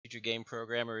future game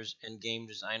programmers and game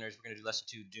designers. We're going to do lesson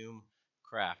 2,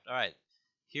 DoomCraft. Alright,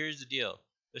 here's the deal.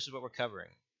 This is what we're covering.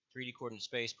 3D coordinate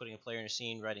space, putting a player in a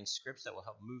scene, writing scripts that will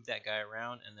help move that guy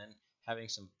around, and then having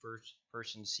some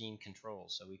first-person scene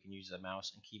controls, so we can use the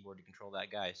mouse and keyboard to control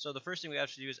that guy. So the first thing we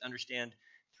have to do is understand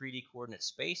 3D coordinate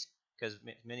space, because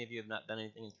many of you have not done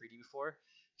anything in 3D before.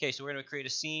 Okay, so we're going to create a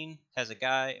scene, has a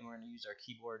guy, and we're going to use our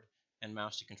keyboard and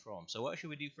mouse to control him. So what should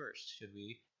we do first? Should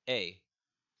we A,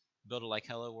 build a like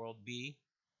hello world, B,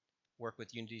 work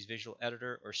with Unity's visual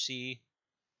editor, or C,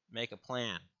 make a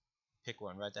plan? Pick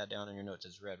one, write that down in your notes.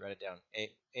 It's red, write it down.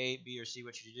 A, B, or C,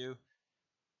 what should you do?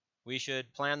 We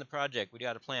should plan the project. We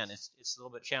got to plan. It's a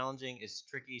little bit challenging. It's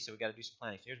tricky, so we got to do some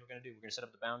planning. So here's what we're going to do. We're going to set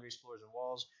up the boundaries, floors, and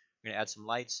walls. We're going to add some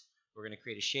lights. We're going to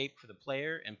create a shape for the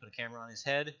player and put a camera on his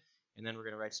head. And then we're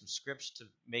going to write some scripts to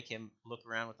make him look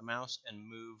around with the mouse and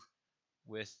move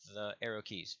with the arrow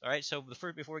keys. All right, so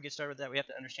before we get started with that, we have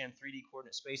to understand 3D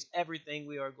coordinate space. Everything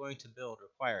we are going to build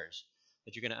requires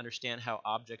that you're going to understand how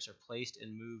objects are placed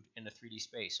and moved in a 3D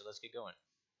space. So let's get going.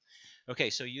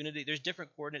 Okay, so Unity, there's different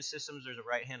coordinate systems. There's a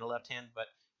right hand, a left hand, but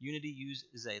Unity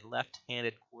uses a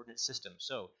left-handed coordinate system.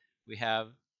 So we have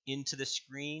into the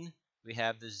screen, we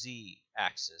have the Z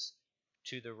axis.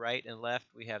 To the right and left,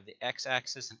 we have the X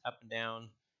axis, and up and down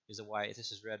is a Y. If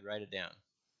this is red, write it down.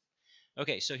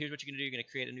 Okay, so here's what you're going to do. You're going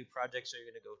to create a new project. So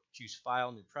you're going to go choose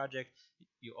File, New Project.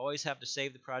 You always have to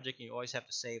save the project, and you always have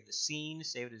to save the scene.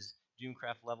 Save it as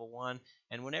DoomCraft Level 1.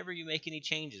 And whenever you make any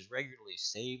changes regularly,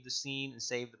 save the scene and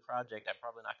save the project. I'm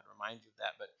probably not going to remind you of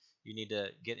that, but you need to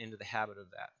get into the habit of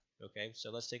that. Okay,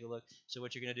 so let's take a look. So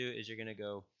what you're going to do is you're going to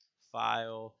go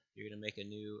File. You're going to make a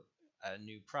new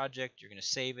project. You're going to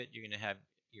save it. You're going to have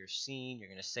your scene. You're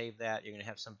going to save that. You're going to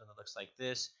have something that looks like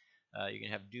this. You're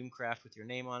going to have DoomCraft with your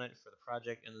name on it for the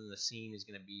project, and then the scene is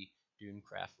going to be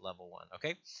DoomCraft Level 1.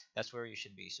 Okay, that's where you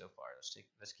should be so far.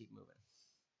 Let's keep moving.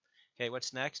 Okay,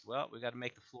 what's next? Well, we got to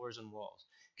make the floors and walls.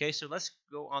 Okay, so let's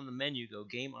go on the menu. Go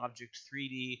Game Object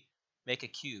 3D, make a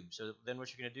cube. So then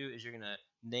what you're going to do is you're going to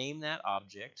name that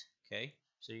object. Okay,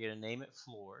 so you're going to name it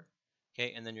floor.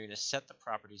 Okay, and then you're going to set the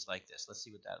properties like this. Let's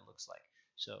see what that looks like.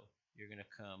 So you're going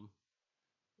to come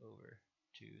over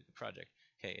to the project.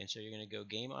 Okay, and so you're going to go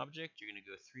Game Object, you're going to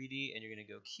go 3D, and you're going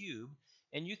to go Cube.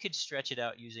 And you could stretch it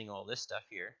out using all this stuff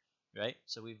here, right?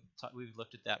 So we've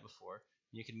looked at that before.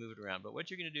 You can move it around. But what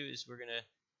you're going to do is we're going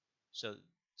to,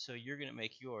 so you're going to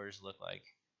make yours look like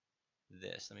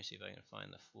this. Let me see if I can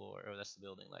find the floor. Oh, that's the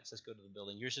building lights. Let's go to the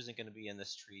building. Yours isn't going to be in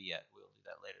this tree yet. We'll do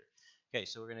that later. Okay,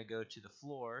 so we're going to go to the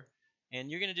floor, and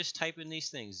you're going to just type in these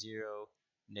things, 0,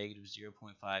 negative 0.5.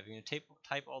 You're going to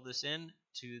type all this in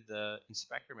to the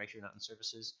inspector, make sure you're not in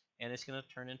services, and it's going to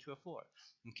turn into a floor.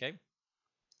 Okay,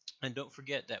 and don't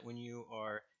forget that when you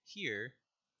are here,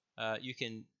 you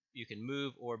can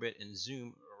move, orbit, and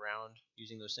zoom around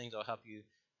using those things. I'll help you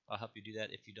do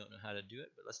that if you don't know how to do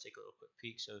it. But let's take a little quick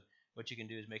peek. So what you can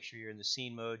do is make sure you're in the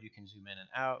scene mode. You can zoom in and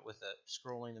out with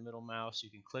scrolling the middle mouse. You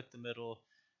can click the middle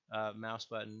mouse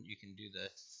button. You can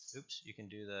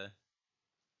do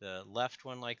the left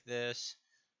one like this.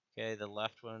 Okay, the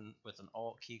left one with an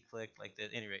Alt key click like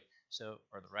that. Anyway, so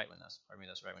or the right one. That's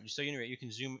the right one. So anyway, you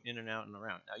can zoom in and out and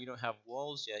around. Now you don't have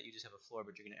walls yet. You just have a floor,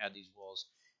 but you're going to add these walls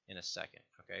in a second.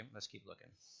 Okay, let's keep looking.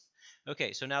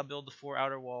 Okay, so now build the 4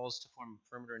 outer walls to form a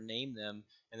perimeter. Name them,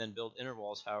 and then build inner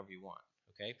walls however you want.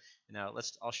 Okay, now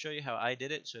I'll show you how I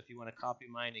did it. So if you want to copy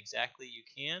mine exactly, you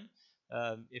can.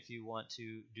 If you want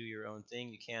to do your own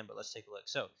thing, you can. But let's take a look.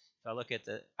 So if I look at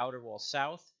the outer wall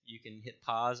south, you can hit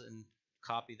pause and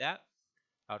copy that.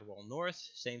 Outer wall north,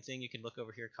 same thing. You can look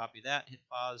over here, copy that, hit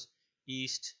pause.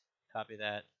 East, copy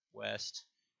that. West,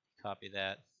 copy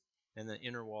that. And the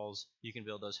inner walls, you can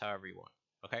build those however you want.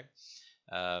 Okay,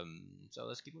 so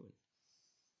let's keep moving.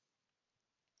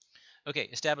 Okay,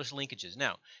 establish linkages.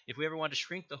 Now, if we ever want to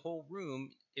shrink the whole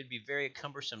room, it'd be very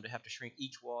cumbersome to have to shrink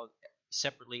each wall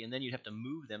separately, and then you'd have to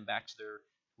move them back to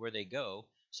where they go.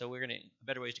 So we're going to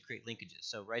better ways to create linkages.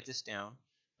 So write this down.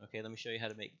 Okay, let me show you how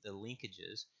to make the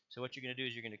linkages. So what you're going to do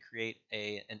is you're going to create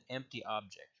an empty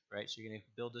object, right? So you're going to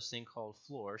build this thing called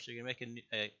floor. So you're going to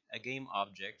make a game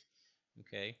object.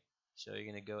 Okay, so you're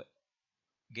going to go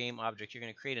game object. You're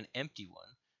going to create an empty one.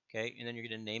 Okay, and then you're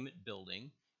going to name it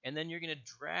building, and then you're going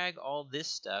to drag all this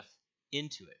stuff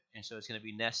into it, and so it's going to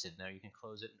be nested. Now you can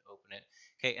close it and open it.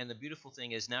 Okay, and the beautiful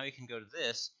thing is now you can go to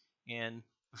this, and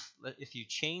if you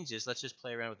change this, let's just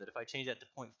play around with it. If I change that to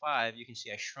 0.5, you can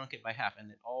see I shrunk it by half,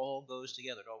 and it all goes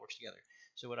together. It all works together.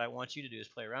 So what I want you to do is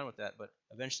play around with that, but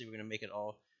eventually we're going to make it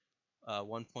all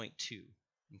 1.2.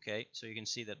 Okay, so you can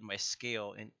see that my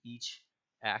scale in each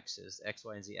axis, X,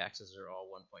 Y, and Z axes, are all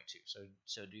 1.2.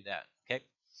 So do that. Okay.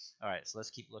 All right, so let's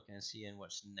keep looking and seeing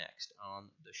what's next on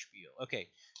the spiel. Okay,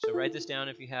 so write this down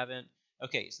if you haven't.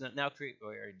 Okay, so now create. Oh,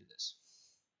 we already did this.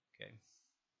 Okay.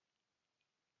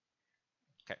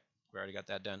 Okay, we already got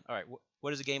that done. All right,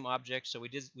 what is a game object? So we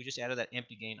just added that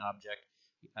empty game object.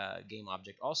 Game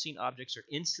object. All scene objects are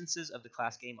instances of the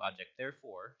class game object.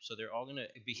 Therefore, so they're all going to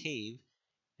behave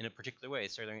in a particular way.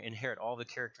 So they're going to inherit all the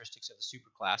characteristics of the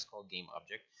superclass called game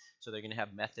object. So they're going to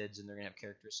have methods and they're going to have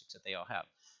characteristics that they all have.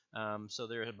 So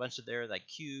there's a bunch of there like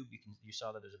cube. You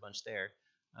saw that there's a bunch there.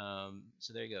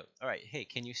 So there you go. All right. Hey,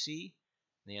 can you see?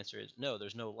 And the answer is no.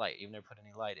 There's no light. You've never put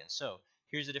any light in. So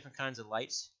here's the different kinds of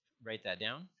lights. Write that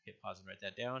down. Hit pause and write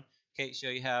that down. Okay. So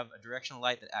you have a directional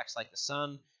light that acts like the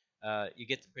sun. You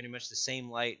get pretty much the same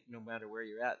light no matter where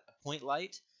you're at. A point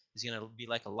light is going to be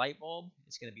like a light bulb.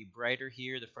 It's going to be brighter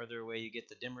here. The further away you get,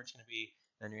 the dimmer it's going to be.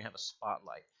 Then you're going to have a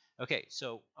spotlight. Okay,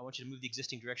 so I want you to move the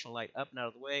existing directional light up and out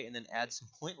of the way and then add some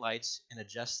point lights and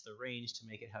adjust the range to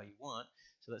make it how you want.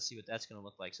 So let's see what that's going to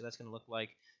look like. So that's going to look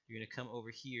like you're going to come over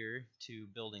here to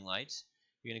building lights.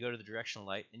 You're going to go to the directional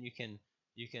light and you can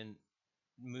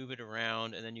move it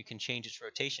around, and then you can change its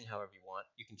rotation however you want.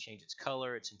 You can change its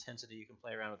color, its intensity. You can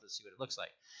play around with it, see what it looks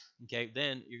like. Okay,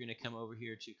 then you're going to come over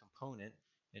here to component.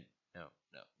 And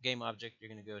game object. You're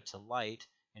going to go to light,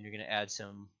 and you're going to add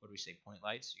some, what do we say, point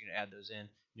lights. You're going to add those in. And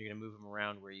you're going to move them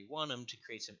around where you want them to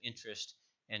create some interest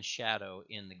and shadow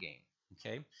in the game.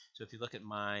 Okay, so if you look at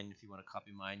mine, if you want to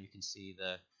copy mine, you can see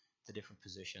the different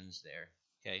positions there.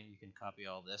 Okay, you can copy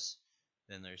all this.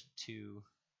 Then there's 2,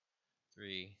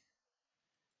 3,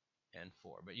 and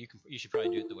 4, but you should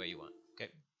probably do it the way you want.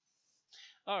 Okay.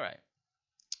 All right,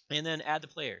 and then add the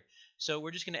player. So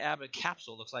we're just going to add a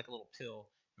capsule, looks like a little pill,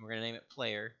 and we're going to name it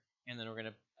player, and then we're going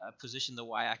to position the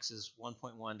y-axis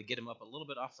 1.1 to get him up a little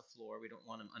bit off the floor. We don't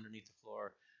want him underneath the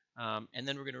floor. And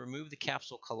then we're going to remove the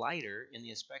capsule collider in the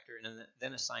inspector, and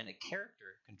then assign a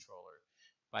character controller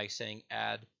by saying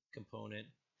add component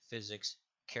physics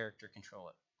character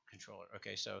controller.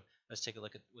 Okay, so let's take a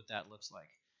look at what that looks like.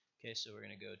 Okay, so we're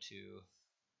going to go to,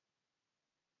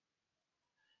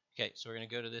 okay, so we're going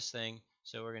to go to this thing.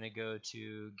 So we're going to go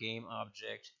to game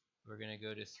object. We're going to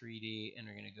go to 3D, and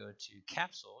we're going to go to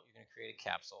capsule. You're going to create a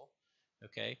capsule,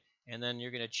 okay, and then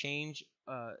you're going to change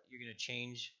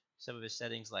some of his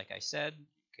settings, like I said.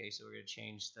 Okay, so we're going to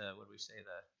change the, what do we say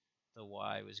the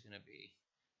Y was going to be?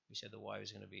 We said the Y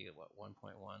was going to be what,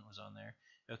 1.1 was on there.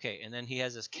 Okay, and then he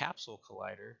has this capsule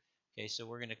collider. Okay, so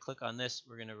we're going to click on this.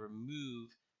 We're going to remove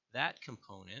that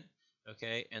component,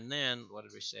 okay, and then what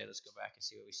did we say? Let's go back and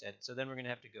see what we said. So then we're going to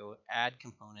have to go add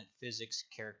component physics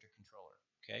character controller.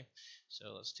 Okay,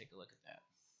 so let's take a look at that.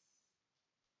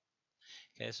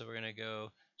 Okay, so we're going to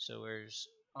go, so we're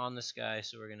on this guy,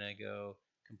 so we're going to go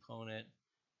component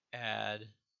add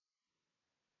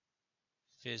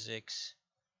physics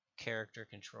character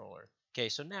controller. Okay,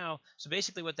 so now, so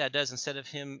basically what that does, instead of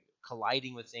him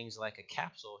colliding with things like a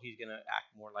capsule, he's going to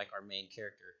act more like our main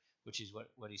character, which is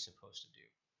what he's supposed to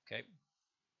do. Okay.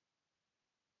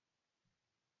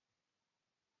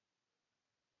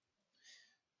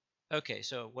 Okay,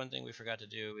 so one thing we forgot to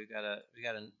do, we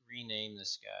gotta rename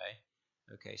this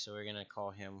guy. Okay, so we're gonna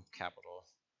call him capital.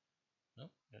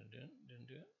 Nope, didn't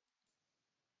do it.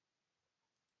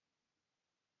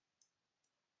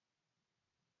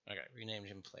 Okay, renamed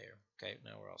him player. Okay,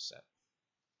 now we're all set.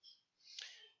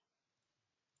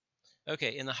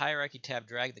 Okay, in the hierarchy tab,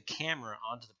 drag the camera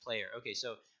onto the player. Okay,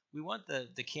 so we want the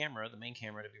camera, the main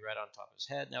camera, to be right on top of his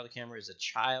head. Now the camera is a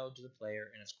child to the player,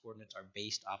 and its coordinates are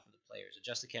based off of the players.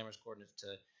 Adjust the camera's coordinates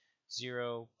to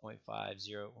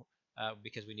 0.50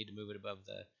 because we need to move it above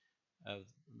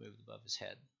above his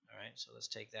head. All right, so let's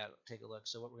take a look.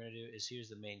 So what we're going to do is, here's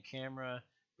the main camera.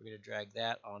 We're going to drag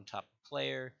that on top of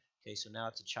player. Okay, so now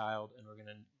it's a child, and we're going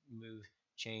to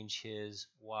change his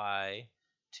Y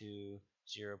to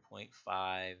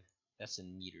 0.5. That's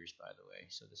in meters, by the way.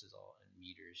 So this is all in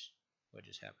meters. What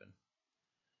just happened?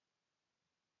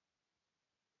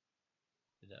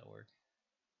 Did that work?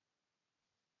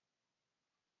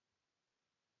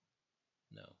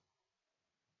 No.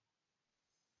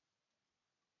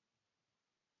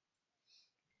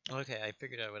 Okay, I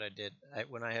figured out what I did.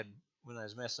 When I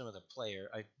was messing with a player,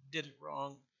 I did it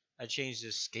wrong. I changed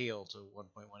his scale to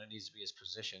 1.1. It needs to be his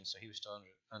position, so he was still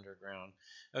underground.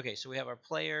 Okay, so we have our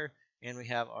player, and we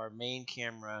have our main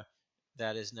camera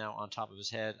that is now on top of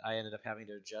his head. I ended up having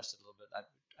to adjust it a little bit.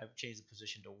 I changed the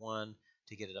position to 1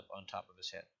 to get it up on top of his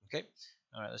head. Okay,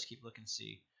 all right, let's keep looking,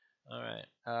 see. All right,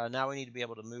 now we need to be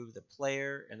able to move the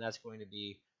player, and that's going to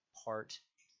be part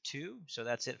 2. So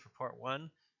that's it for part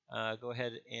 1. Go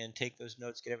ahead and take those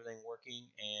notes, get everything working,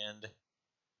 and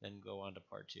then go on to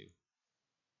part 2.